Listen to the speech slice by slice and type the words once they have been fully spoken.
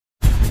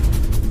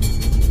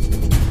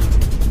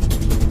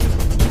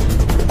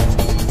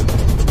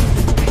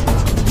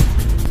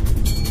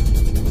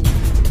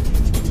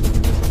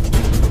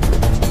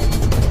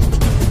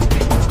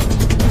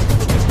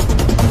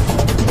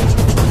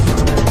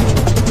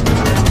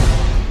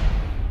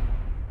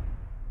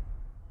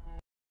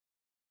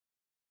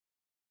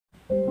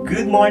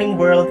Good morning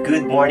world,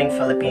 good morning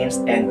Philippines,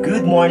 and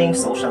good morning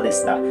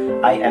Socialista.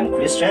 I am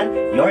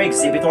Christian, your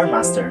exhibitor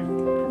master.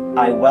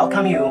 I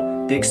welcome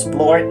you to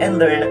explore and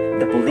learn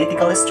the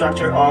political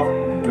structure of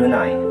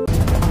Brunei.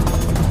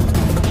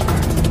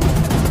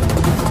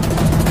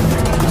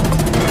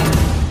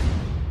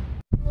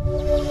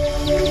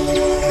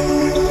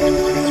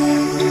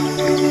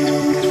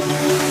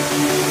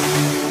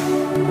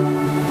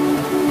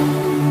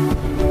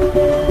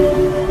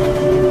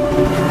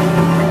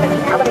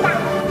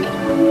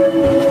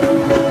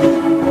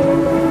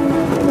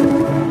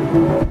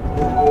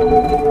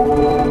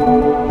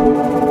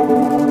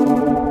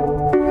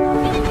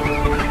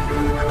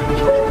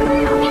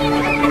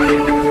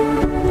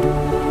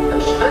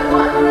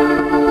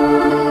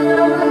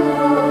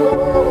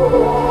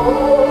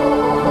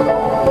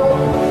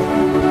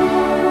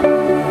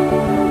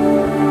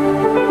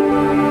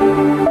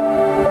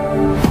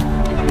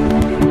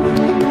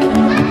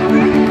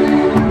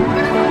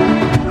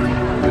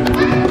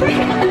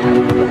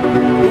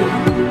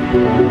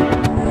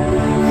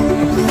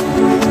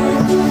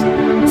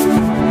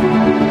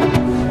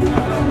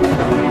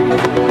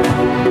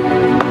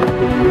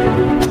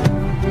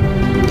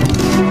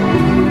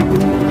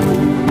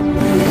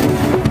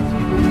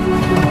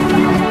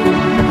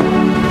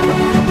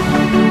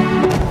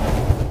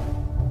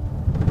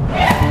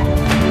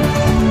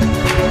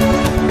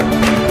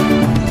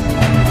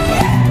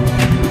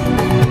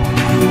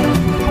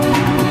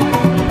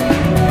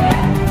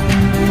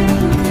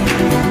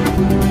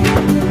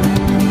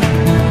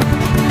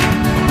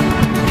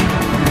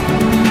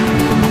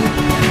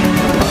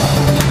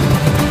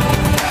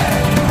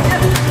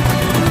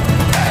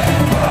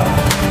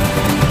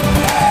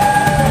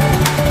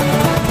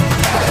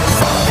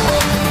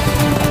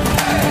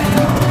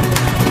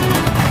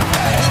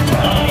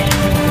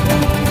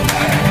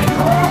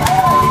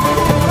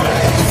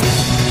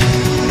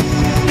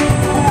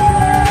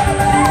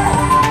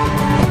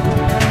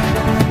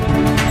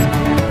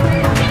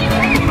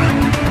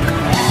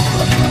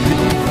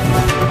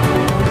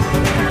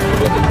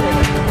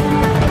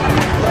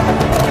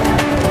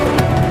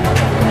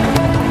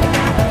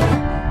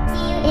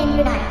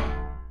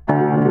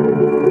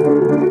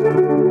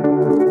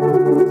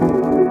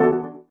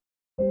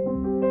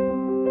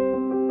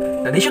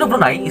 The nation of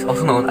Brunei is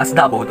also known as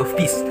the Abode of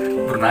Peace.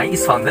 Brunei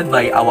is founded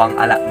by Awang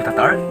Ala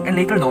Tatar and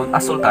later known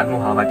as Sultan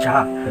Muhammad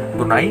Shah.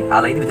 Brunei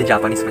allied with the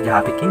Japanese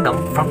Majapahit Kingdom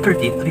from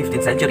 13th to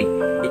 15th century.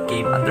 It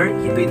came under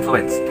Hindu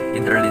influence.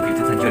 In the early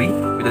 15th century,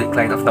 with the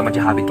decline of the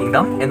Majapahit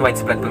Kingdom and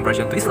widespread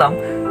conversion to Islam,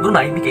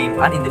 Brunei became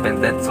an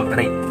independent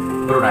sultanate.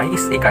 Brunei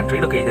is a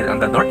country located on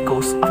the north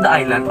coast of the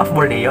island of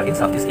Borneo in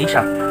Southeast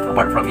Asia.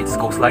 Apart from its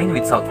coastline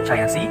with South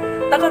China Sea,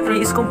 the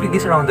country is completely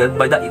surrounded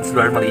by the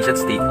insular Malaysian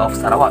state of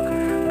Sarawak.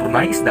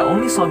 Brunei is the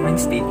only sovereign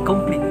state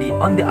completely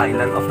on the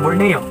island of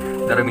Borneo.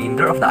 The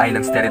remainder of the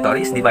island's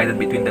territory is divided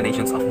between the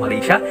nations of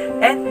Malaysia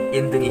and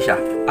Indonesia.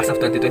 As of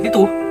 2022,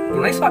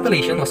 Brunei's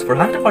population was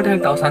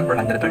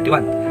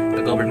 445,431.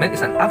 The government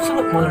is an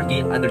absolute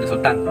monarchy under the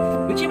Sultan,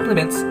 which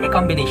implements a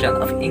combination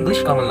of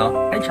English common law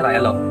and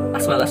Sharia law,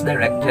 as well as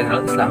direct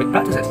general Islamic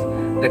practices.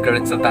 The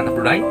current Sultan of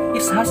Brunei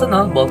is Hassan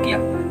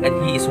al-Bolkiah, and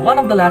he is one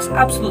of the last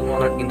absolute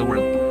monarchs in the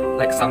world.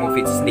 Like some of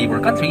its neighbor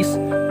countries,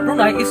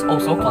 Brunei is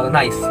also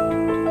colonized.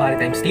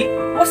 Maritime state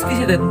was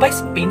visited by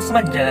Spain's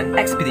Magellan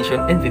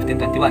expedition in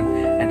 1521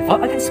 and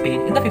fought against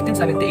Spain in the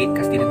 1578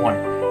 Castilian War.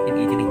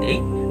 In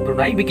 1888,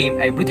 Brunei became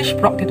a British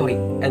protectorate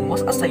and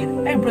was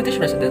assigned a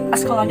British resident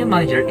as colonial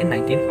manager in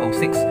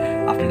 1906.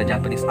 After the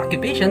Japanese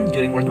occupation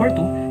during World War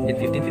II, in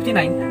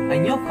 1559,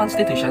 a new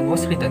constitution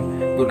was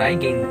written. Brunei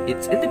gained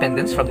its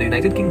independence from the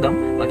United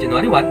Kingdom on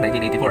January 1,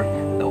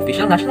 1984. The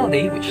official national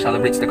day which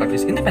celebrates the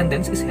country's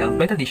independence is held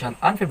by tradition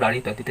on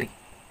February 23.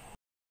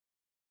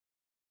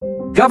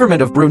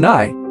 Government of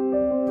Brunei.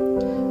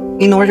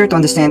 In order to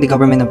understand the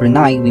government of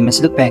Brunei, we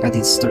must look back at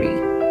its history.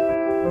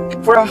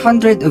 For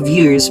 100 of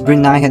years,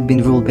 Brunei had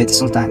been ruled by the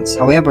sultans.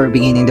 However,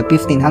 beginning in the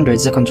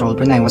 1500s, the control of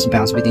Brunei was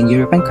bounced within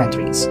European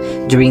countries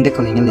during the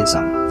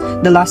colonialism.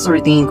 The last to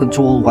retain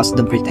control was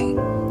the Britain.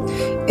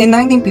 In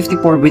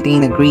 1954,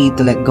 Britain agreed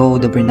to let go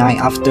the Brunei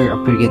after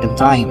a period of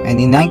time, and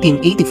in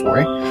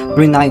 1984,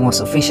 Brunei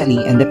was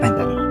officially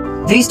independent.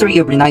 The history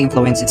of Brunei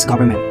influenced its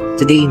government.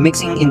 Today,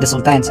 mixing in the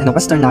sultans and a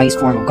westernized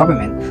form of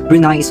government,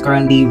 Brunei is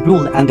currently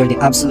ruled under the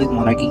absolute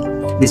monarchy.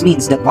 This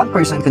means that one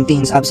person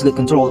contains absolute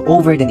control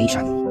over the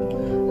nation.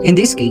 In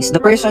this case, the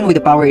person with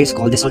the power is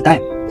called the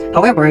sultan.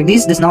 However,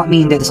 this does not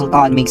mean that the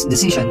sultan makes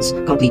decisions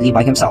completely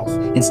by himself.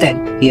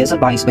 Instead, he is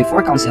advised by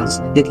 4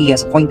 councils that he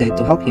has appointed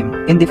to help him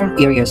in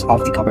different areas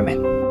of the government.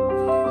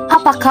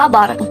 Apa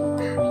kabar?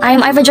 I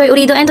am Iva Joy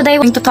Urido, and today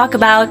we're going to talk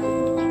about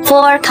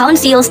 4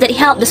 councils that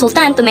help the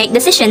sultan to make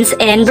decisions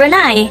in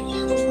Brunei.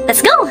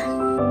 Let's go!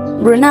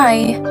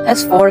 Brunei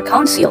has 4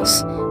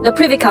 councils: the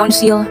Privy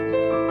Council,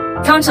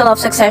 Council of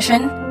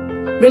Succession,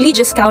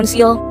 Religious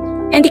Council,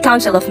 and the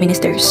Council of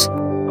Ministers.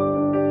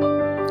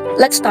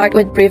 Let's start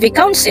with Privy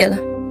Council.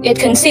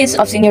 It consists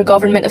of senior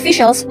government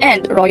officials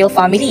and royal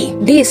family.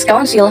 This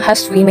council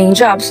has 3 main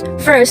jobs.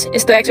 First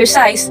is to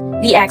exercise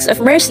the acts of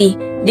mercy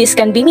This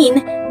can be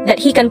mean that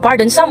he can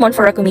pardon someone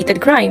for a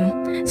committed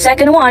crime.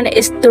 Second one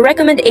is to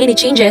recommend any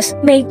changes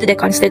made to the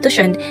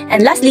constitution.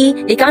 And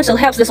lastly, the council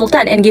helps the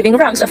sultan in giving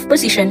ranks of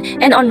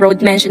position and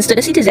on-road mentions to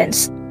the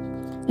citizens.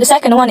 The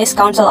second one is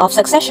council of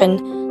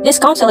succession. This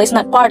council is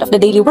not part of the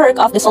daily work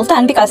of the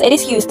sultan because it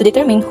is used to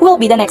determine who will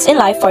be the next in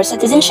life for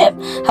citizenship.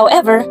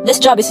 However, this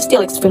job is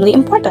still extremely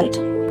important.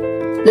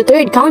 The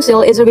third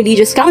council is a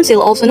religious council,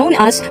 also known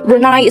as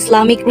Brunei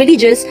Islamic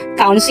Religious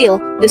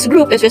Council. This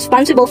group is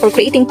responsible for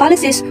creating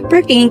policies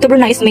pertaining to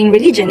Brunei's main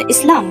religion,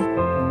 Islam.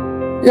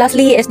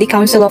 Lastly is the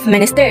Council of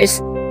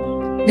Ministers.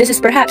 This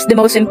is perhaps the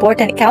most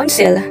important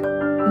council.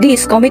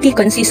 This committee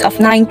consists of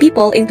 9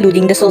 people,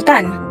 including the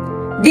sultan.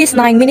 These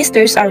 9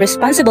 ministers are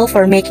responsible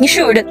for making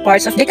sure that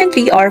parts of the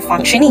country are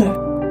functioning.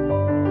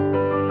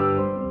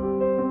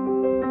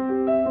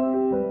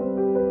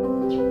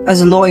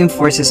 As law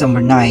enforces in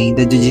Brunei,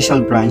 the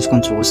judicial branch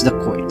controls the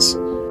courts.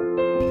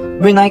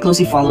 Brunei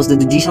closely follows the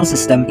judicial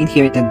system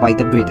inherited by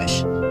the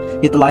British,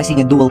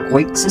 utilizing a dual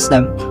court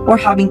system or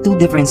having 2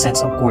 different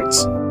sets of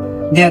courts.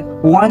 That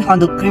one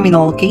handles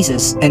criminal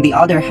cases and the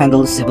other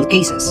handles civil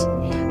cases.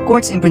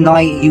 Courts in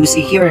Brunei use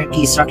a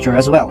hierarchy structure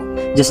as well,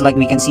 just like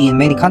we can see in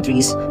many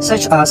countries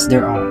such as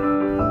their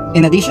own.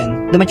 In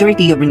addition, the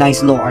majority of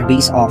Brunei's law are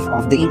based off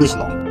of the English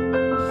law.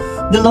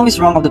 The lowest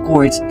rung of the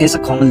courts is a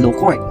common law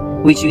court,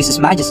 which uses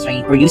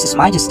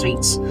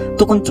magistrates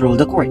to control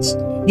the courts.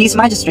 These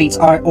magistrates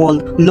are all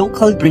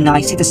local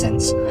Brunei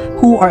citizens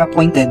who are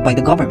appointed by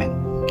the government.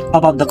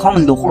 Above the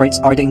common law courts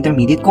are the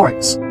intermediate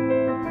courts,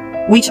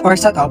 which are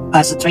set up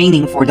as a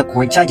training for the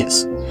court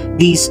judges.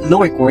 These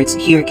lower courts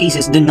hear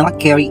cases do not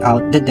carry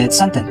out the death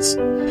sentence.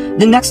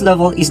 The next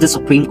level is the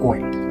Supreme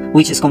Court,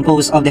 which is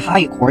composed of the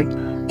High Court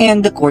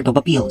and the Court of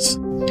Appeals.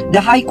 The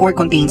High Court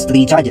contains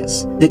 3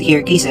 judges that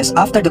hear cases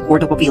after the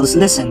Court of Appeals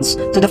listens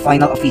to the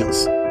final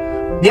appeals.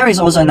 There is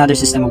also another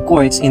system of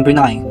courts in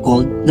Brunei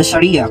called the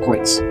Sharia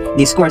courts.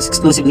 These courts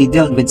exclusively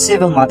deal with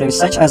civil matters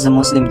such as the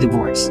Muslim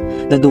divorce.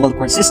 The dual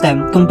court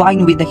system,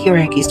 combined with the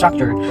hierarchy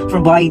structure,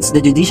 provides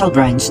the judicial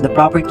branch the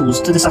proper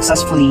tools to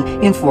successfully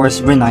enforce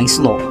Brunei's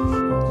law.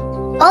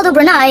 Although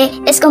Brunei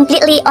is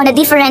completely on a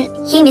different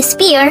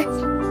hemisphere,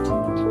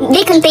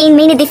 they contain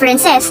many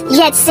differences,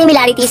 yet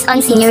similarities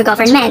on senior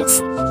governments.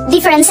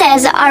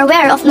 Differences are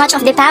where of much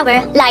of the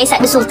power lies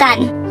at the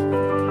Sultan.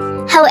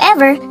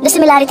 However, the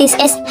similarities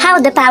is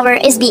how the power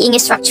is being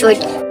structured.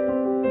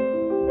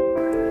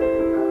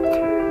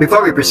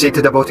 Before we proceed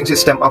to the voting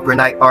system of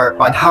Brunei or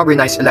on how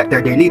Brunei's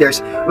elected their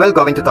leaders, we're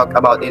going to talk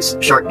about its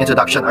short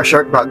introduction or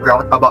short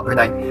background about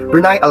Brunei.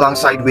 Brunei,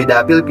 alongside with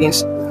the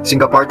Philippines,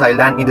 Singapore,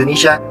 Thailand,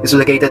 Indonesia, is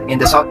located in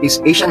the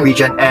Southeast Asian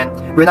region, and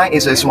Brunei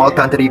is a small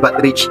country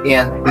but rich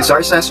in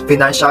resources,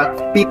 financial,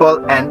 people,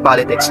 and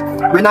politics.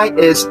 Brunei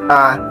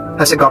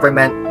has a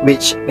government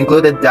which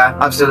included the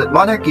absolute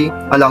monarchy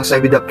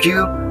alongside with the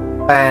few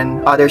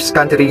and others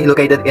country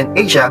located in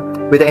Asia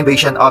with the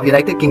invasion of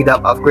United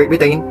Kingdom of Great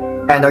Britain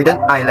and Northern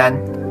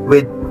Ireland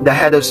with the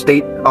head of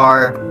state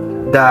or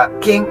the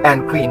king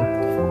and queen.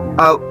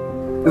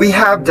 We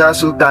have the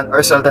Sultan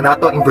or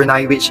Sultanate in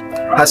Brunei, which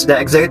has the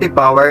executive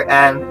power,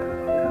 and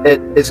it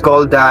is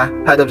called the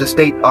head of the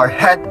state or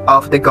head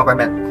of the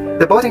government.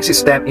 The voting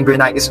system in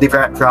Brunei is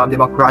different from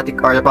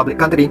democratic or republic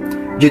country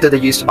due to the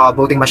use of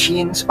voting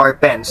machines or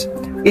pens.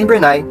 In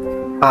Brunei,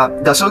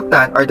 the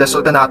Sultan or the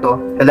Sultanate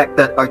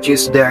elected or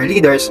choose their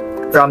leaders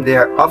from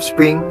their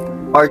offspring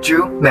or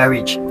through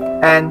marriage.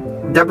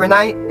 And the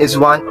Brunei is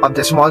one of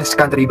the smallest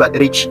country but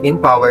rich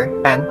in power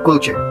and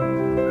culture.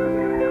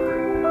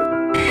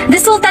 The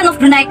Sultan of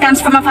Brunei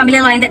comes from a family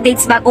line that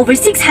dates back over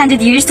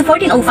 600 years to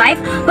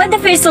 1405 when the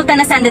first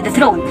Sultan ascended the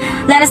throne.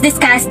 Let us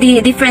discuss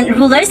the different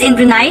rulers in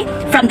Brunei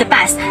from the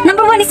past.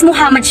 Number 1 is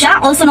Muhammad Shah,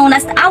 also known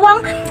as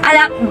Awang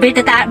Alak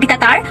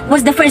Bitatar,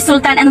 was the first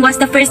Sultan and was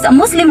the first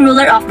Muslim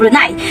ruler of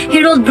Brunei.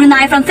 He ruled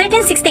Brunei from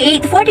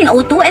 1368 to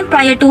 1402 and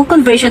prior to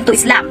conversion to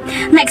Islam.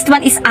 Next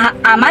one is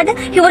Ahmad.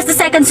 He was the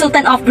second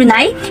Sultan of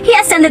Brunei. He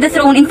ascended the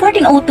throne in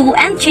 1402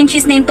 and changed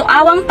his name to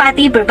Awang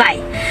Pati Birbay.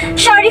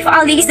 Sharif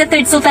Ali is the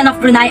third Sultan of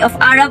Brunei of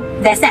Arab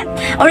descent,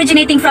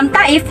 originating from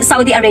Taif,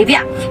 Saudi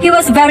Arabia. He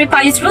was a very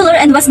pious ruler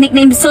and was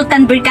nicknamed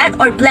Sultan Birkat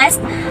or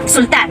Blessed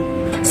Sultan.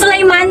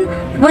 Sulaiman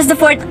was the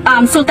fourth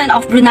Sultan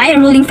of Brunei,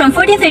 ruling from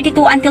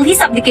 1432 until his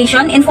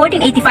abdication in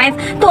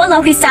 1485 to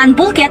allow his son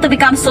Bulkiah to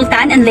become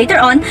Sultan, and later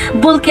on,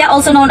 Bulkiah,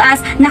 also known as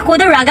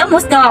Nakuda Ragam,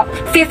 was the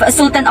fifth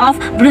Sultan of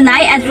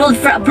Brunei and ruled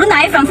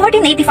Brunei from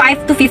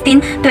 1485 to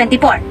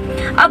 1524.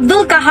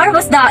 Abdul Kahar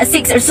was the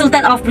sixth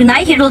Sultan of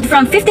Brunei. He ruled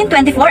from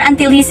 1524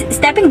 until his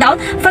stepping down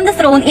from the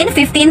throne in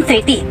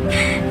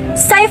 1530.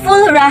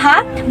 Saiful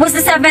Raha was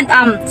the seventh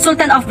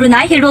Sultan of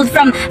Brunei. He ruled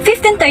from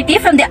 1530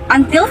 from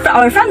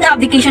the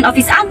abdication of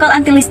his uncle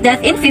until his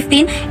death in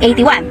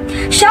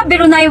 1581. Shah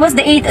Brunei was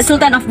the eighth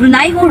Sultan of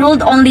Brunei, who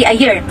ruled only a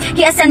year.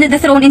 He ascended the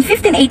throne in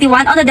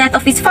 1581 on the death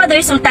of his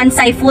father, Sultan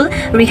Saiful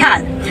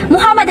Rihal.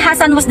 Muhammad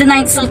Hassan was the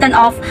ninth Sultan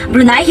of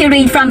Brunei. He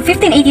reigned from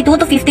 1582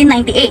 to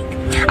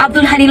 1598.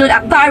 Abdul Hanilul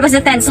Akbar was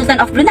the 10th Sultan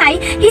of Brunei.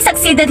 He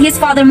succeeded his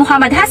father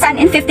Muhammad Hassan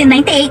in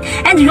 1598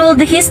 and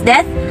ruled his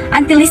death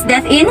until his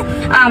death in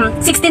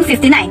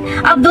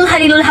 1659. Abdul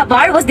Halilul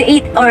Habar was the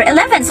 8th or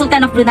 11th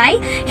Sultan of Brunei.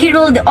 He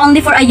ruled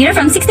only for a year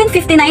from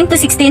 1659 to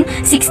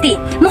 1660.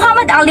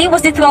 Muhammad Ali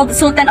was the 12th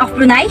Sultan of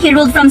Brunei. He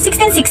ruled from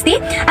 1660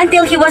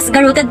 until he was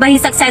garroted by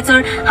his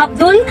successor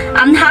Abdul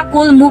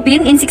Hakul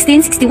Mubin in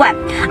 1661.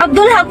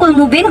 Abdul Hakul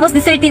Mubin was the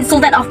 13th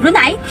Sultan of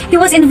Brunei. He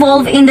was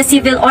involved in the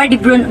civil or the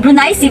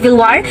Brunei Civil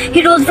War.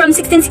 He ruled from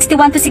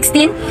 1661 to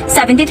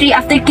 1673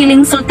 after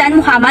killing Sultan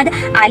Muhammad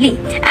Ali.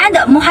 And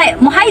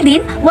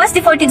Muhyiddin was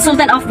the 14th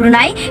Sultan of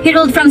Brunei. He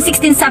ruled from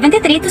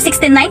 1673 to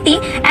 1690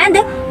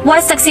 and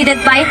was succeeded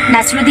by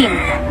Nasruddin.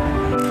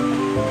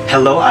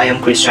 Hello, I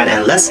am Christian,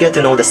 and let's get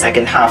to know the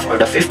second half or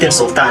the 15th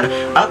Sultan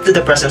up to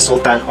the present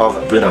Sultan of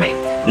Brunei.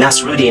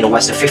 Nasruddin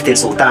was the 15th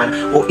Sultan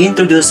who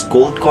introduced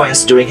gold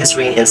coins during his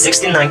reign in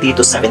 1690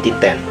 to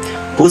 1710.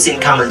 Husin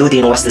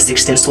Kamaluddin was the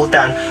 16th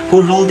Sultan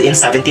who ruled in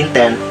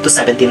 1710 to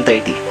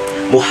 1730.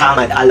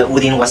 Muhammad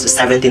Alauddin was the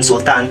 17th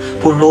Sultan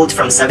who ruled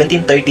from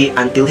 1730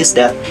 until his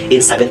death in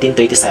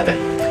 1737.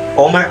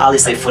 Omar Ali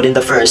Saifuddin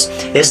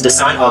I is the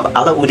son of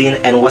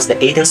Alauddin and was the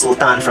 18th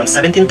Sultan from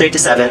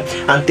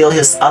 1737 until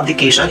his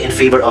abdication in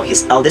favor of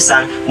his eldest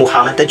son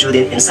Muhammad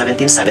Tajuddin in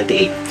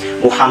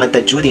 1778. Muhammad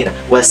Tajuddin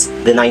was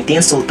the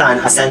 19th Sultan,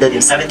 ascended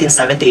in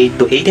 1778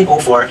 to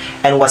 1804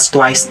 and was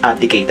twice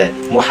abdicated.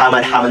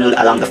 Muhammad Hamanul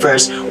Alam I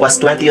was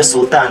 20th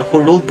Sultan who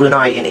ruled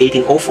Brunei in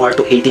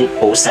 1804 to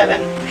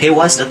 1807. He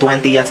was the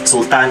 20th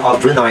Sultan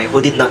of Brunei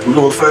who did not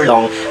rule for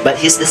long, but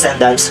his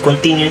descendants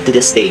continue to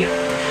this day.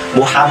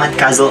 Muhammad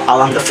Kazal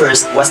Alam I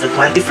was the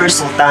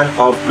 21st Sultan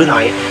of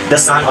Brunei, the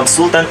son of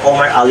Sultan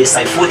Omar Ali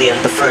Saifuddin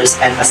I,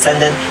 and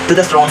ascended to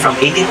the throne from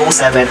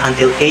 1807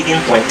 until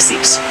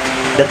 1826.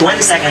 The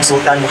 22nd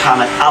Sultan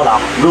Muhammad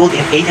Alam ruled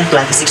in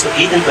 1826 to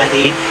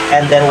 1828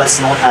 and then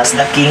was known as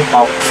the King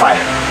of Fire.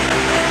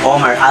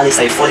 Omar Ali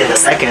Saifuddin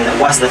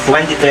II was the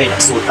 23rd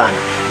Sultan,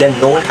 then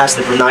known as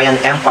the Bruneian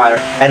Empire,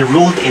 and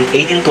ruled in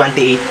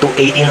 1828 to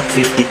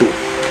 1852.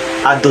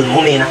 Abdul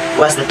Mumin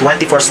was the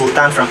 24th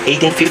Sultan from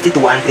 1852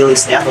 until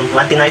his death on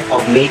 29th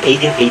of May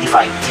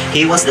 1885.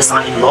 He was the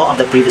son-in-law of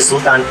the previous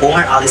Sultan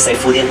Omar Ali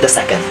Saifuddin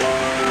II.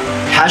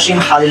 Hashim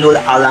Halilul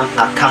Alam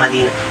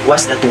Al-Kamadin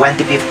was the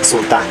 25th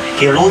Sultan.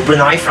 He ruled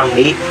Brunei from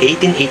May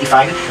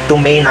 1885 to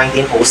May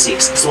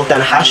 1906.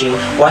 Sultan Hashim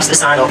was the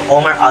son of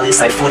Omar Ali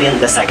Saifuddin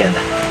II.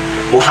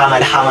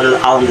 Muhammad Hamadul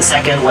Alam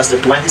II was the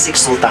 26th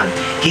Sultan.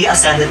 He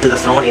ascended to the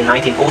throne in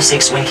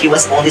 1906 when he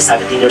was only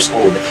 17 years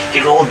old. He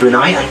ruled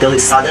Brunei until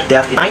his sudden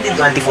death in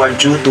 1924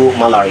 due to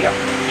malaria.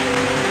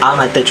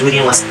 Ahmad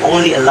Tajuddin was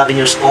only 11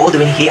 years old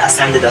when he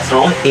ascended the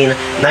throne in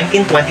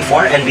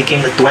 1924 and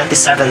became the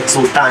 27th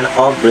Sultan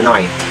of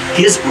Brunei.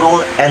 His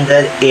rule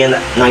ended in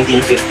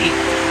 1950.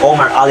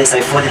 Omar Ali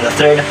Saifuddin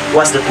III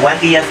was the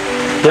 28th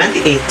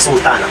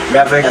Sultan,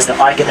 revered as the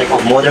architect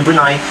of modern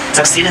Brunei,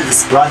 succeeded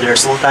his brother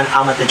Sultan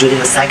Ahmad Tajuddin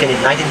II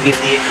in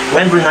 1950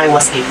 when Brunei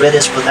was a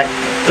British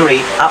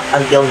protectorate up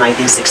until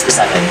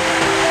 1967.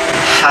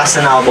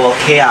 Hassan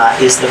al-Bolkiah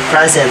is the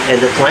present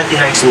and the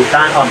 29th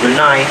Sultan of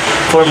Brunei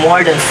for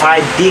more than 5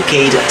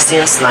 decades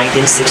since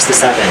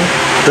 1967.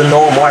 To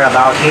know more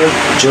about him,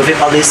 Juvie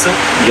Paliso,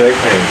 your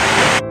turn.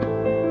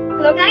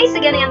 Hello guys,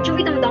 again I am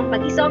Juvie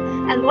Paliso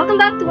and welcome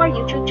back to our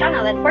YouTube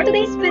channel, and for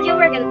today's video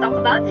we're going to talk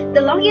about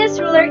the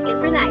longest ruler in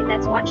Brunei.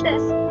 Let's watch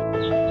this.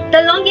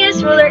 The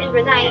longest ruler in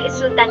Brunei is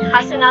Sultan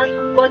Hassan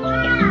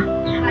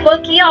al-Bolkiah.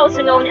 Bolkiah,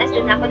 also known as the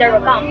Nakhoda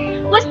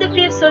Ragam, was the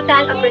 5th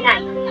Sultan of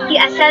Brunei. He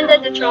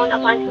ascended the throne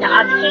upon the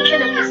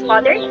abdication of his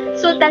father,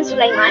 Sultan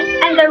Sulaiman,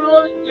 and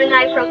ruled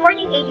Brunei from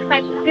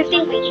 1485 to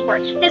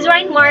 1524. His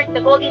reign marked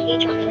the golden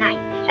age of Brunei,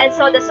 and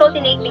saw the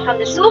Sultanate become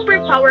the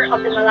superpower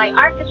of the Malay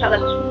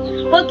archipelago.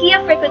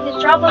 Bolkiah frequently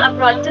traveled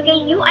abroad to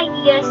gain new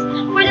ideas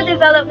for the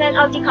development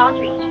of the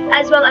country,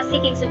 as well as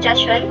seeking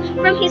suggestions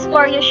from his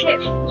warrior chief.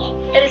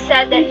 It is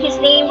said that his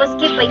name was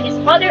given by his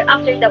father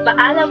after the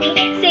Baalawi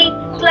Sayyid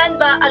clan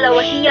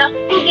Alawahiyya,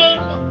 who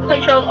gained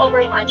control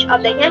over much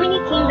of the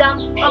Yemeni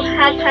kingdom of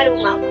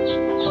Hadharummal.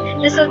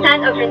 The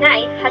Sultan of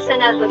Brunei,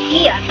 Hassan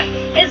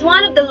al-Bolkiah, is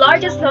one of the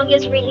longest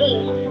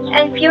reigning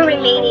and few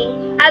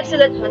remaining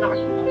absolute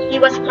monarchs. He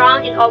was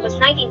crowned in August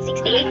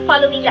 1968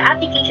 following the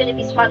abdication of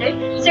his father,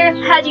 Sir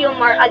Haji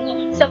Omar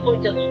Ali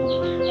Safuddin.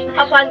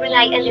 Upon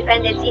Brunei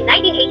independence in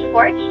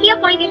 1984, he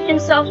appointed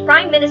himself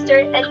Prime Minister,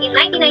 and in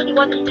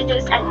 1991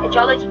 introduced an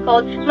ideology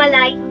called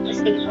Malay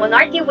State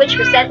Monarchy, which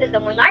presented the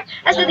monarch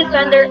as the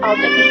defender of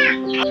the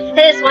faith.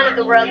 He is one of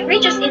the world's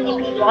richest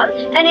individual,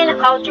 and in a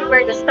country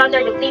where the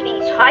standard of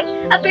living is high,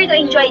 appeared to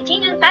enjoy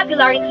genuine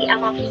popularity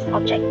among his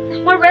subjects.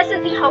 More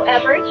recently,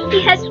 however,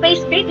 he has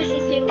faced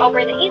criticism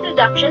over the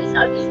introductions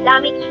of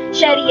Islamic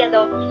Sharia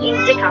law in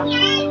the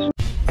country.